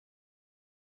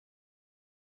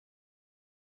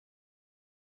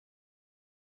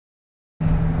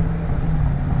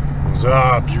What's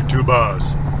up, YouTubers?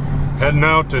 Heading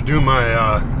out to do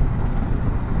my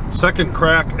second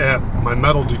crack at my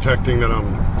metal detecting that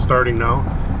I'm starting now,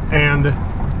 and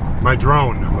my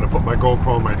drone. I'm going to put my GoPro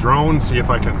on my drone, see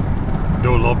if I can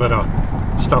do a little bit of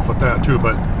stuff with that too.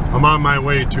 But I'm on my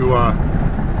way to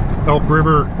Elk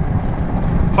River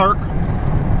Park,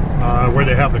 where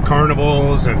they have the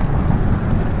carnivals, and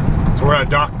it's where I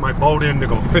dock my boat in to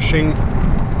go fishing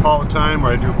all the time,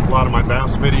 where I do a lot of my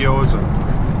bass videos and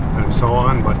so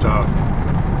on. But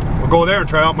we'll go there and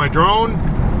try out my drone,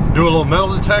 do a little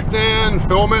metal detecting,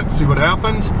 film it, see what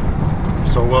happens.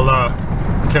 So we'll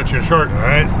catch you short. All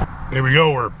right, here we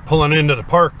go. We're pulling into the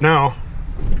park now.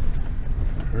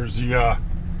 There's the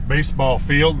baseball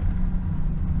field.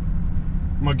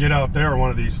 I'm gonna get out there one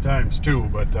of these times too,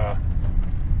 but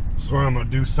this is where I'm gonna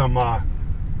do some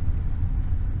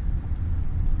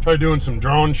try doing some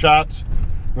drone shots.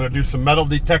 I'm gonna do some metal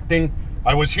detecting.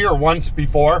 I was here once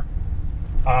before.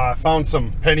 I found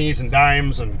some pennies and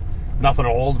dimes and nothing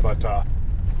old, but I'm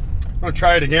gonna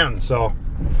try it again. So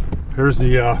here's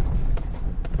the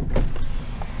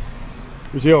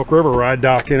Elk River where I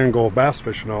dock in and go bass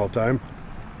fishing all the time.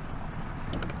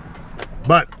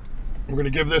 But we're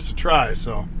gonna give this a try.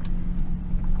 So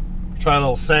try a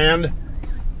little sand,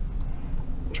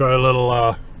 try a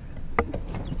little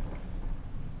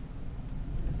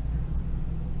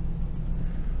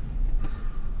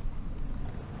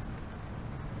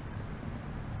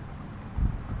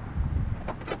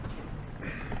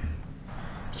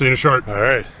see you in a short. All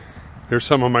right, here's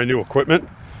some of my new equipment.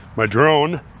 My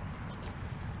drone.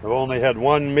 I've only had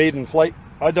one maiden flight.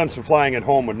 I've done some flying at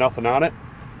home with nothing on it.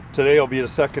 Today will be the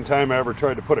second time I ever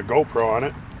tried to put a GoPro on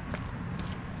it.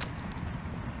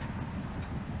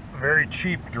 Very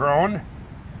cheap drone,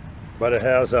 but it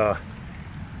has a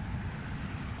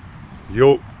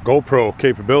GoPro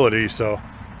capability, so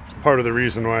it's part of the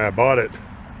reason why I bought it.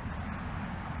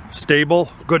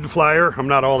 Stable, good flyer. I'm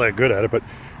not all that good at it, but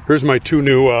here's my two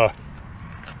new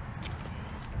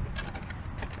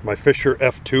my Fisher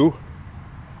F2.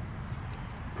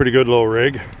 Pretty good little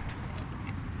rig.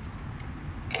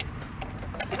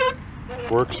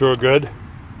 Works real good.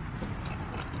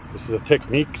 This is a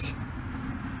Techniques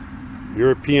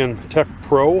European Tech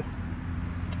Pro.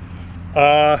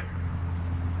 Probably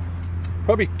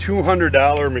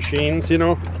 $200 machines, you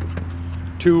know,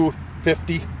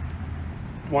 $250.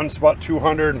 One's about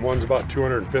 $200 and one's about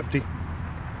 $250.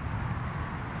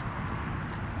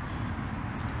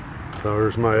 So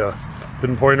there's my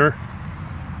pinpointer,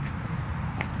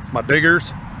 my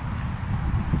diggers,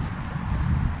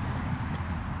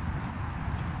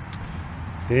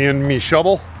 and me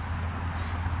shovel.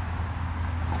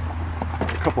 A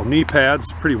couple knee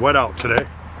pads. Pretty wet out today.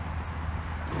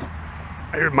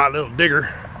 Here's my little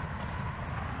digger,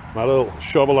 my little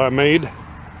shovel I made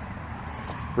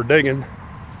for digging.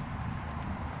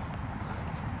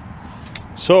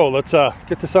 So let's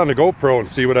get this on the GoPro and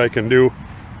see what I can do.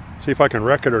 See if I can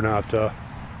wreck it or not.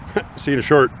 See you in a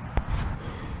short.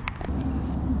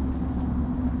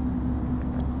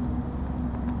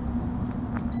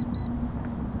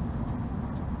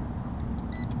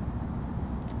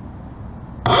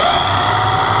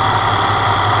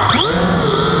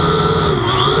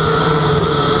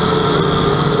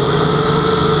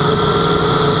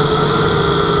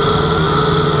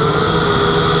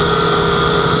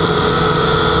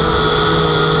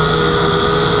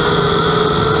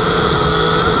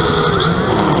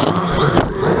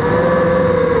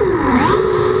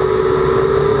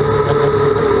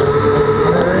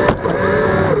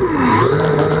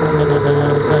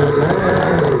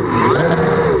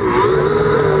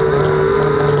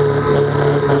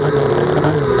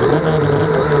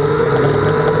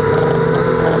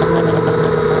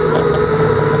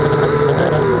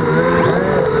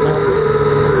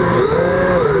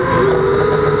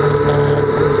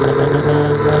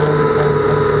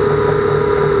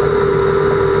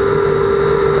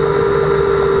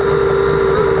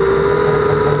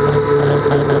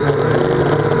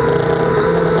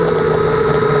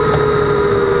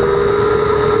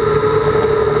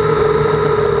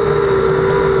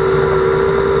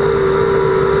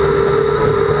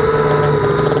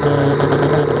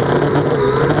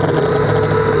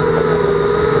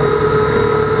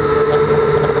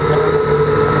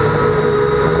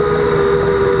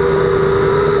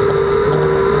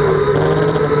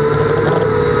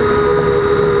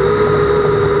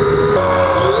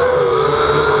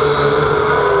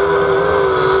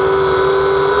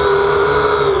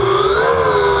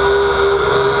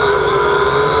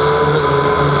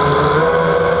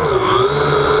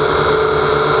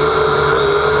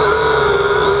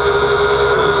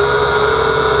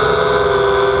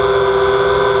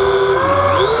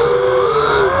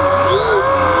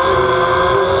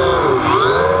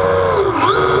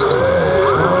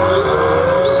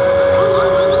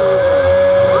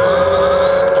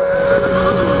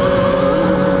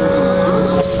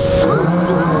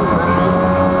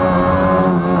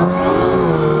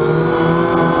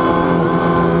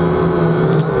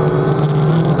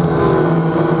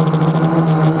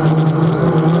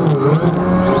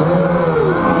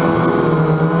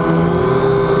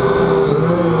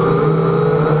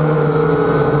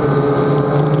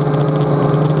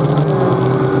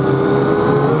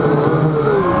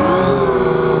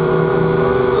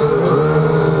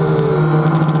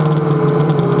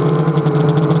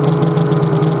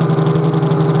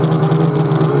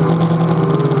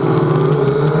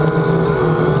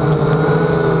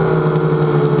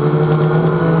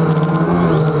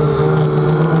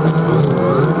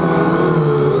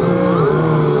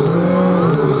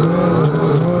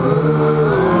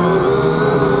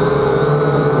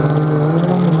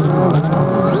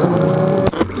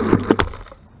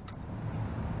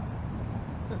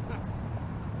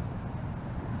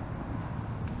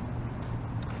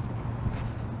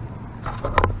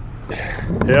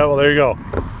 Yeah, well, there you go.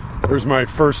 There's my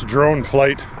first drone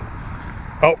flight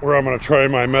out where I'm going to try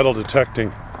my metal detecting.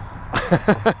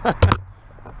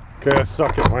 Okay, I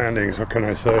suck at landings, what can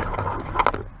I say?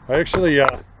 I actually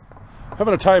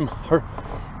having a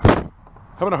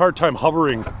hard time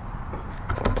hovering,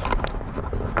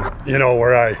 you know,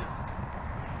 where I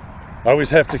always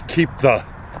have to keep the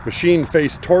machine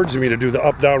face towards me to do the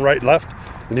up, down, right, left,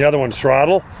 and the other one's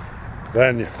throttle.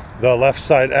 Then the left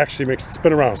side actually makes it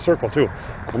spin around a circle too.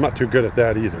 I'm not too good at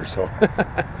that either, so.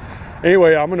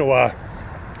 Anyway, I'm gonna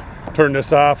turn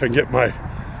this off and get my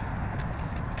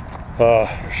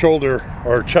shoulder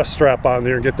or chest strap on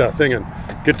there and get that thing and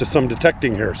get to some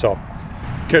detecting here, so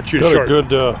catch you short.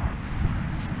 Got a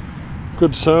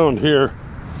good sound here.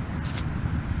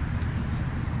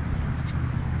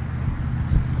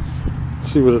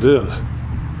 Let's see what it is.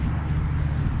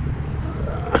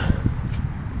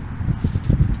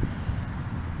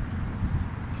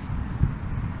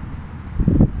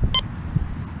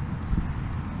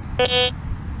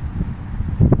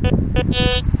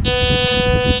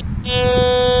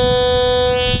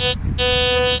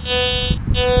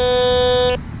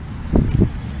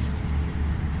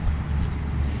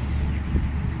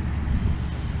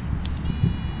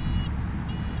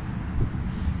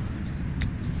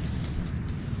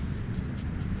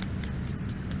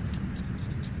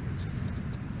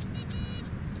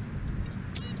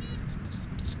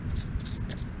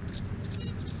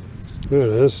 There it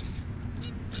is.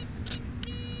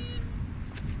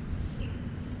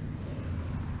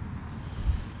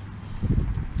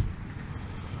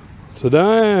 It's a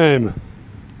dime.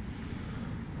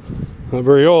 Not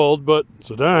very old, but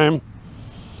it's a dime.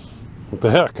 What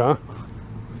the heck, huh?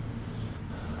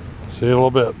 See you in a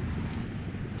little bit.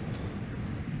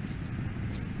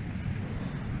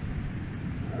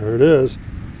 There it is.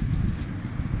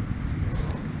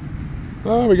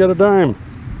 Oh, we got a dime.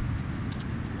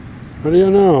 What do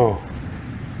you know?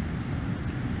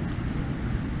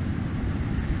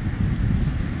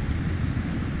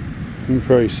 You can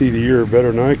probably see the ear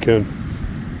better than I can.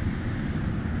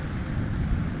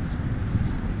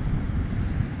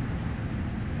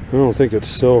 I don't think it's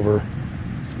silver.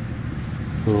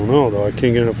 I don't know though. I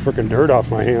can't get enough freaking dirt off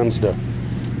my hands to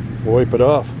wipe it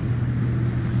off.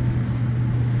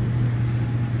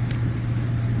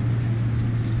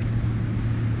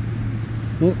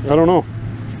 I don't know.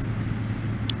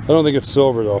 I don't think it's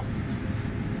silver though,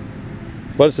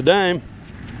 but it's a dime.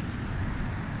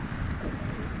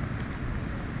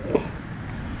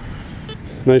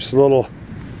 Nice little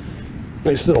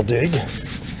dig.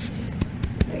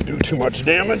 Don't do too much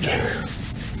damage.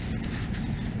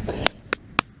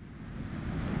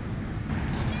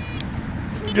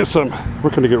 Guess I'm not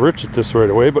going to get rich at this right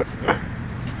away, but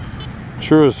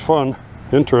sure is fun,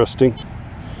 interesting.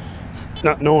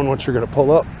 Not knowing what you're going to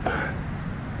pull up.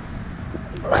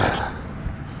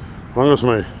 As long as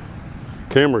my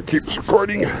camera keeps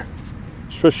recording,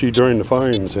 especially during the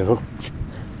finds, you know.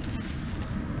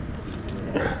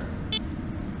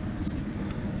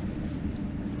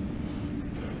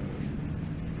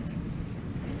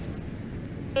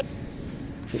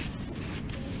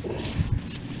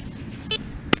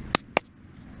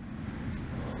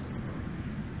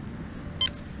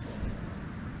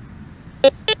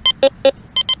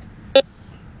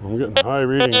 I'm getting high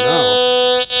reading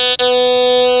now.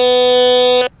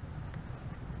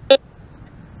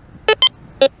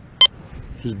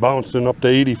 She's bouncing up to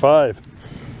 85.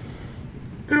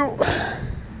 Ew.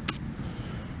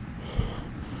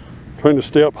 Trying to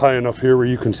stay up high enough here where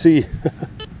you can see.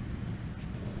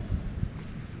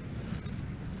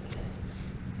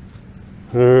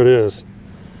 There it is.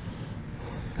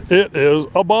 It is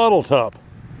a bottle top.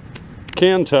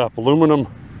 Can top, aluminum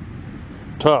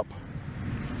top.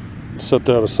 Set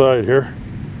that aside here.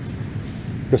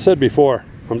 Like I said before,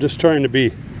 I'm just trying to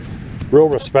be real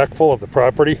respectful of the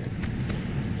property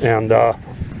and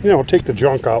you know, take the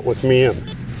junk out with me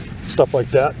and stuff like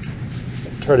that.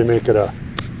 Try to make it a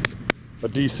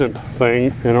decent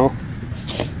thing, you know.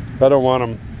 I don't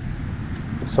want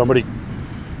somebody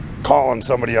calling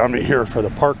somebody on me here for the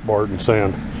park board and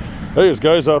saying, hey, this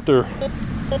guy's out there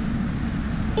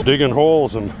digging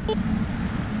holes and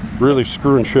really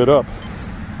screwing shit up.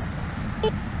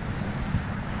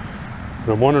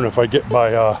 And I'm wondering if I get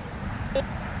by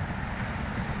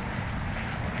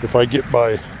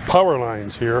power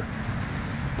lines here,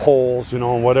 poles, you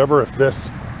know, and whatever, if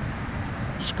this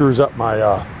screws up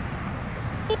my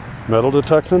metal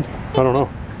detecting. I don't know.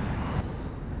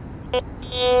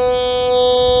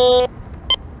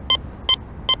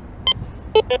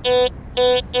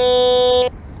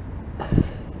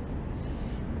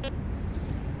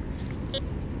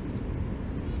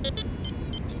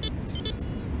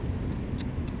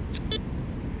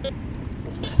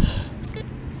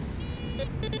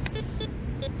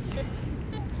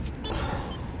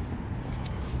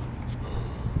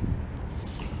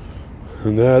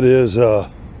 And that is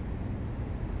a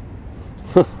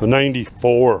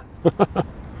 94.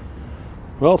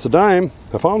 Well, it's a dime.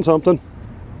 I found something.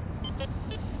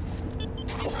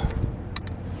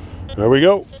 There we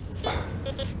go.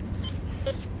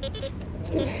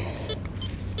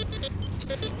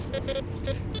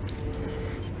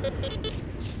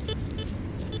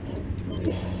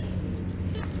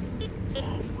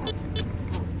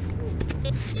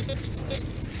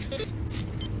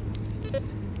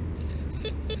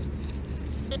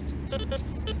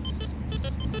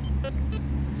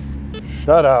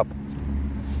 Shut up.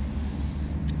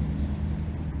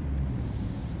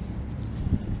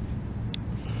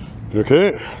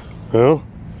 Okay, well,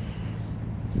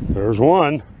 there's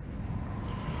one.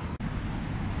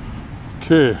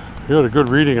 Okay, you got a good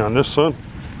reading on this, son.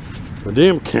 The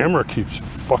damn camera keeps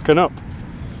fucking up.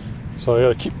 So I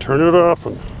gotta keep turning it off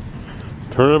and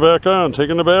turning it back on,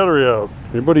 taking the battery out.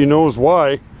 Anybody knows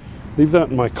why, leave that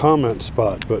in my comment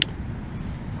spot, but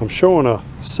I'm showing a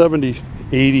 70,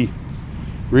 80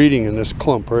 reading in this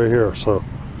clump right here, so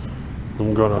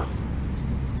I'm gonna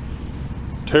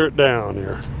tear it down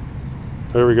here.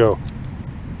 There we go.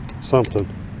 Something.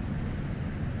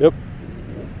 Yep.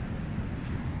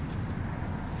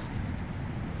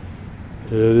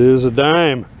 It is a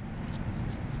dime.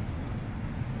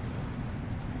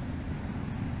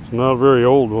 It's not a very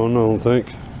old one, I don't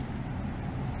think.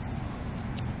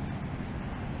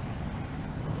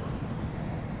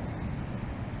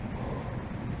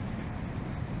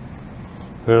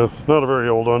 Yeah, not a very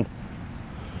old one.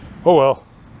 Oh well.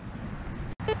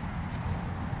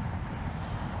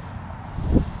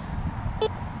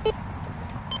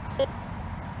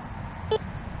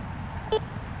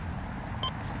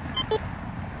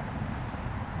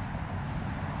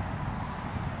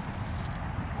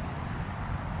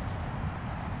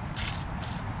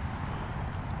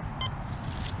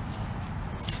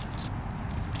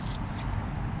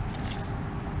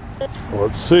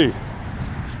 Let's see.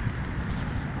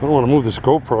 I don't want to move this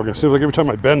GoPro. It seems like every time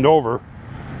I bend over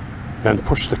and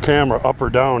push the camera up or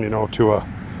down, you know, to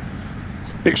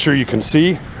make sure you can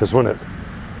see, is when it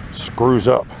screws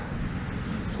up.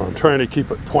 So I'm trying to keep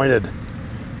it pointed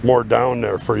more down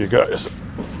there for you guys.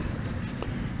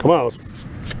 Come on, let's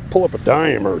pull up a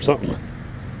dime or something.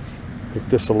 Make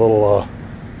this a little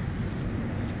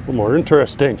more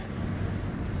interesting.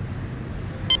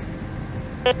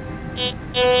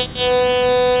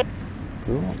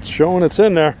 Well, it's showing it's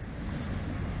in there.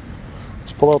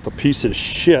 Let's pull out the piece of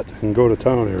shit and go to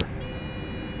town here.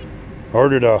 I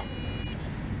ordered a,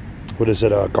 what is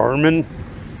it, a Garmin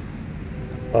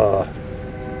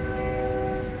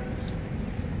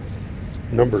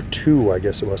number 2, I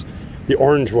guess it was. The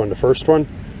orange one, the first one.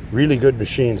 Really good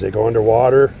machines. They go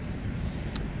underwater.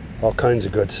 All kinds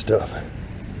of good stuff.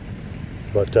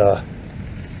 But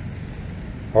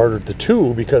ordered the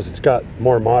 2 because it's got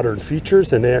more modern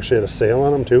features, and they actually had a sale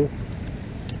on them too.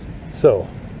 So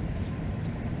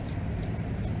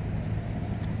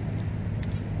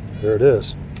there it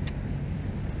is.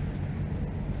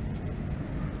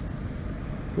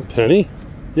 A penny?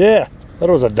 Yeah, that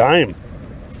was a dime.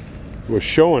 It was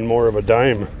showing more of a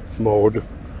dime mode,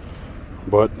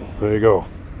 but there you go.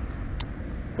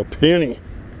 A penny.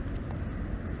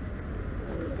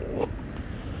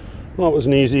 Well, it was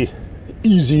an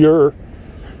easier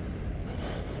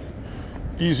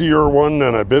one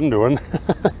than I've been doing.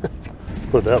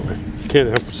 Put it that way. Can't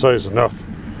emphasize enough.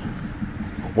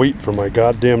 Wait for my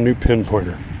goddamn new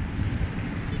pinpointer.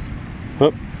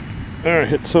 Oh, there I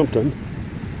hit something.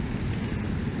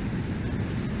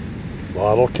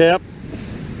 Bottle cap.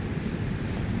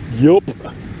 Yup.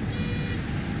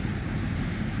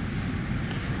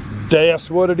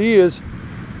 That's what it is.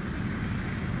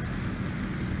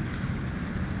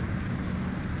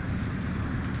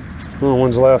 I don't know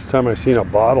when's the last time I seen a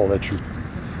bottle that you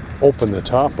open the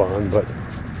top on, but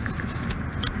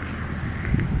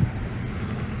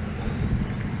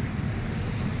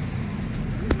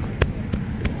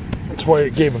that's why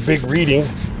it gave a big reading.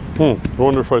 I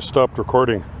wonder if I stopped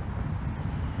recording.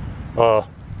 I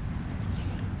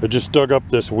just dug up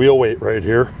this wheel weight right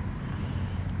here.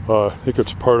 I think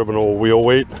it's part of an old wheel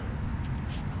weight.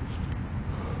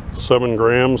 7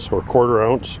 grams or 1/4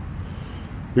 ounce.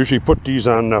 Usually put these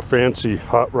on fancy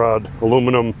hot rod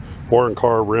aluminum foreign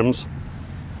car rims,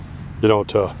 you know,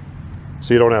 so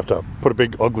you don't have to put a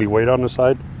big ugly weight on the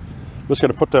side. I'm just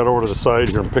gonna put that over to the side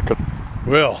here and pick it.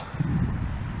 Well,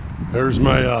 there's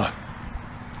my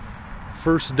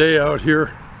first day out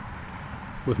here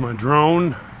with my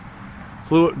drone.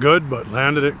 Flew it good, but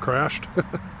landed it, crashed.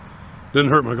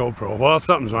 Didn't hurt my GoPro. Well,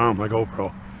 something's wrong with my GoPro.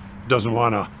 It doesn't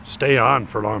want to stay on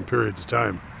for long periods of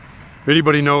time. If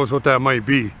anybody knows what that might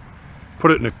be,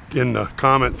 put it in the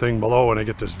comment thing below when I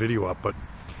get this video up. But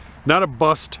not a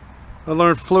bust.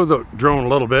 Flew the drone a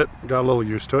little bit, got a little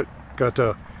used to it. Got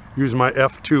to use my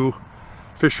F2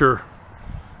 Fisher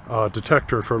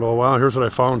detector for a little while. Here's what I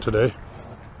found today.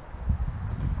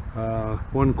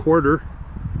 1/4,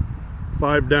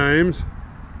 5 dimes,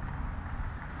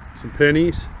 some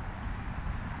pennies.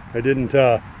 I didn't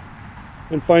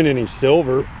find any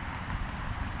silver,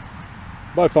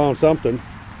 but I found something.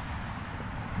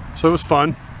 So it was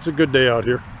fun. It's a good day out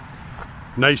here.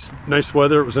 Nice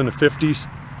weather. It was in the 50s.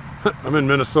 I'm in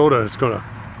Minnesota, and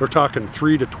we're talking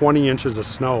 3 to 20 inches of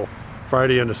snow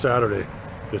Friday into Saturday.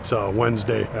 It's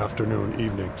Wednesday afternoon,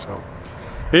 evening. So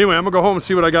anyway, I'm gonna go home and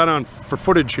see what I got on for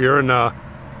footage here, and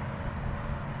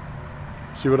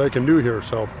see what I can do here.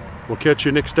 So we'll catch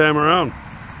you next time around.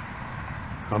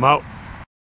 I'm out.